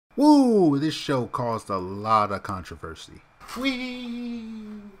Woo! This show caused a lot of controversy.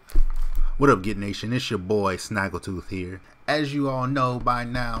 Whee! What up, Get Nation? It's your boy Snaggletooth here. As you all know by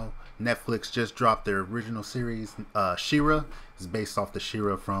now, Netflix just dropped their original series, She-Ra. It's based off the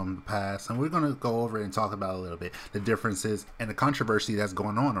She-Ra from the past, and we're going to go over it and talk about a little bit the differences and the controversy that's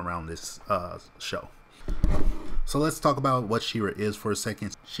going on around this show. So let's talk about what She-Ra is for a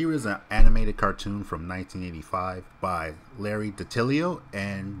second. She-Ra is an animated cartoon from 1985 by Larry DiTillio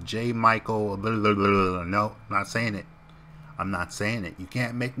and J. Michael. No, not saying it. I'm not saying it. You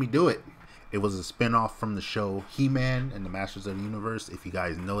can't make me do it. It was a spinoff from the show He-Man and the Masters of the Universe. If you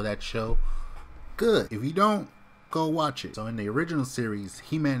guys know that show, good. If you don't, go watch it. So in the original series,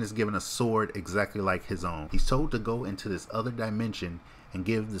 He-Man is given a sword exactly like his own. He's told to go into this other dimension and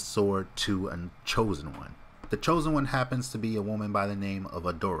give the sword to a chosen one. The chosen one happens to be a woman by the name of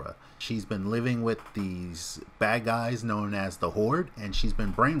Adora. She's been living with these bad guys known as the Horde, and she's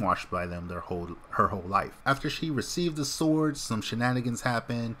been brainwashed by them her whole life. After she received the sword, some shenanigans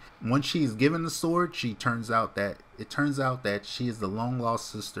happen. Once she's given the sword, it turns out that she is the long lost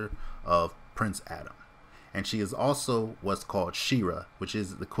sister of Prince Adam. And she is also what's called She-Ra, which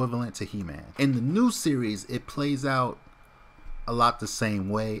is the equivalent to He-Man. In the new series, it plays out a lot the same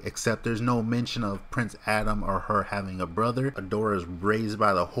way, except there's no mention of Prince Adam or her having a brother. Adora is raised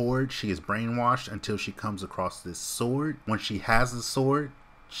by the Horde. She is brainwashed until she comes across this sword. When she has the sword,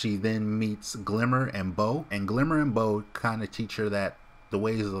 she then meets Glimmer and Bo, and Glimmer and Bo kind of teach her that the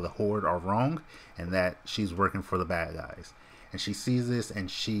ways of the Horde are wrong and that she's working for the bad guys. And she sees this and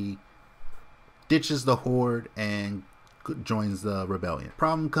she ditches the Horde and joins the rebellion.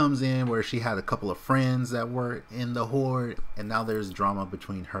 Problem comes in where she had a couple of friends that were in the Horde, and now there's drama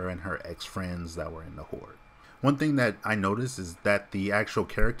between her and her ex-friends that were in the Horde. One thing that I noticed is that the actual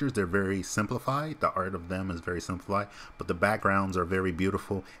characters, they're very simplified. The art of them is very simplified, but the backgrounds are very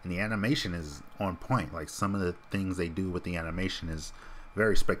beautiful, and the animation is on point. Like, some of the things they do with the animation is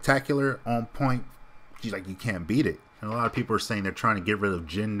very spectacular, on point. Like, you can't beat it. And a lot of people are saying they're trying to get rid of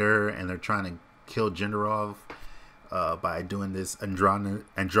gender, and they're trying to kill gender off by doing this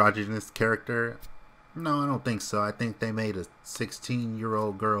androgynous character. No, I don't think so. I think they made a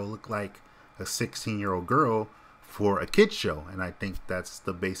 16-year-old girl look like a 16-year-old girl for a kid's show, and I think that's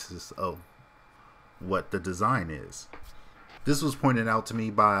the basis of what the design is. This was pointed out to me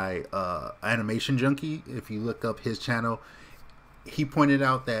by Animation Junkie. If you look up his channel, he pointed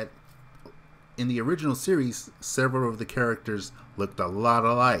out that in the original series, several of the characters looked a lot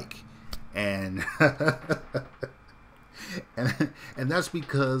alike, and and that's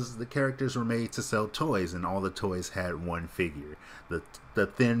because the characters were made to sell toys, and all the toys had one figure, the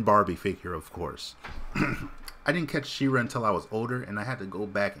thin Barbie figure, of course. I didn't catch She-Ra until I was older, and I had to go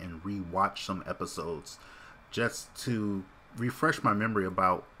back and re-watch some episodes just to refresh my memory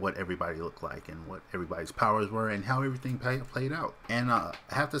about what everybody looked like and what everybody's powers were and how everything played out. And I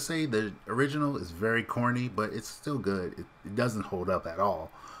have to say, the original is very corny, but it's still good. It doesn't hold up at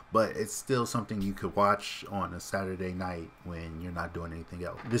all, but it's still something you could watch on a Saturday night when you're not doing anything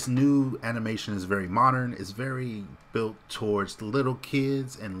else. This new animation is very modern. It's very built towards little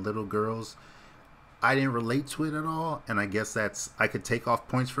kids and little girls. I didn't relate to it at all, and I guess I could take off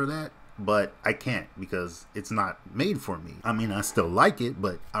points for that, but I can't because it's not made for me. I mean, I still like it,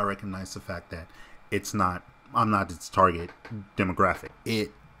 but I recognize the fact that I'm not its target demographic.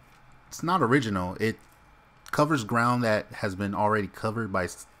 It's not original. It covers ground that has been already covered by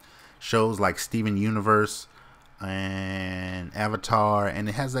shows like Steven Universe and Avatar, and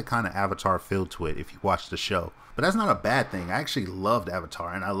it has that kind of Avatar feel to it if you watch the show. But that's not a bad thing. I actually loved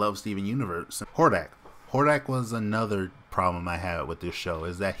Avatar, and I love Steven Universe. Hordak was another problem I had with this show,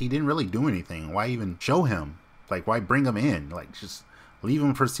 is that he didn't really do anything. Why even show him? Like, why bring him in? Like, just leave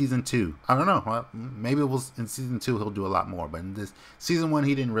him for season 2. I don't know. Well, maybe it was in season 2 he'll do a lot more, but in this season 1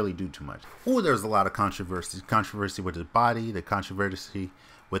 he didn't really do too much. Oh, there's a lot of controversy with his body, the controversy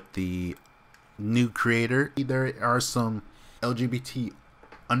with the new creator. There are some LGBT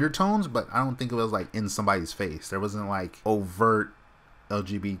undertones, but I don't think it was like in somebody's face. There wasn't like overt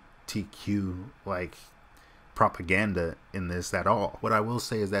LGBTQ like propaganda in this at all. What I will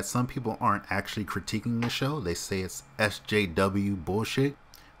say is that some people aren't actually critiquing the show. They say it's SJW bullshit.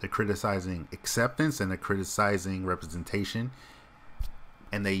 They're criticizing acceptance and they're criticizing representation,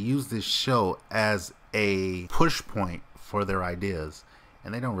 and they use this show as a push point for their ideas.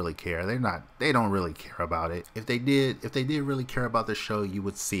 and they don't really care. They don't really care about it. If they did really care about the show, you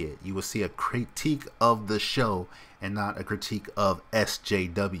would see it. You would see a critique of the show and not a critique of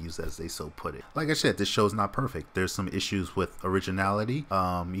SJWs, as they so put it. Like I said, this show's not perfect. There's some issues with originality.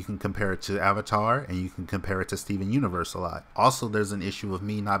 You can compare it to Avatar, and you can compare it to Steven Universe a lot. Also, there's an issue of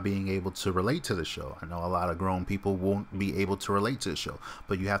me not being able to relate to the show. I know a lot of grown people won't be able to relate to the show,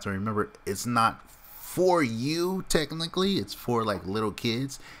 but you have to remember, it's not for you technically. It's for like little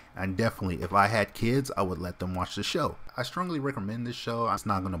kids. And definitely, if I had kids, I would let them watch the show. I strongly recommend this show. It's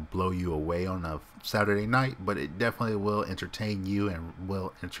not going to blow you away on a Saturday night, but it definitely will entertain you and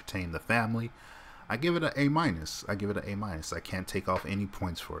will entertain the family. I give it an A-. I give it an A-. I can't take off any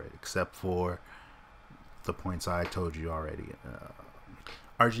points for it, except for the points I told you already.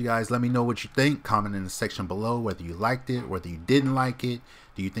 Alright, you guys, let me know what you think. Comment in the section below whether you liked it, whether you didn't like it.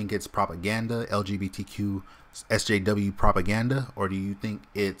 Do you think it's propaganda, LGBTQ, SJW propaganda, or do you think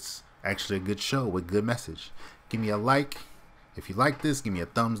it's actually a good show with good message? Give me a like. If you like this, give me a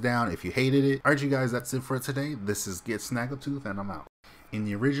thumbs down. If you hated it. Alright, you guys, that's it for today. This is Get Snaggletooth, and I'm out. In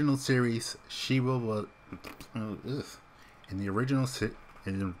the original series, She-Ra was... In the original series...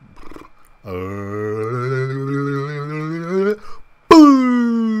 In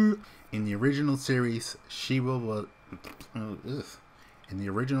the original series, She-Ra was... In the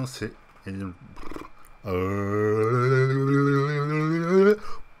original series...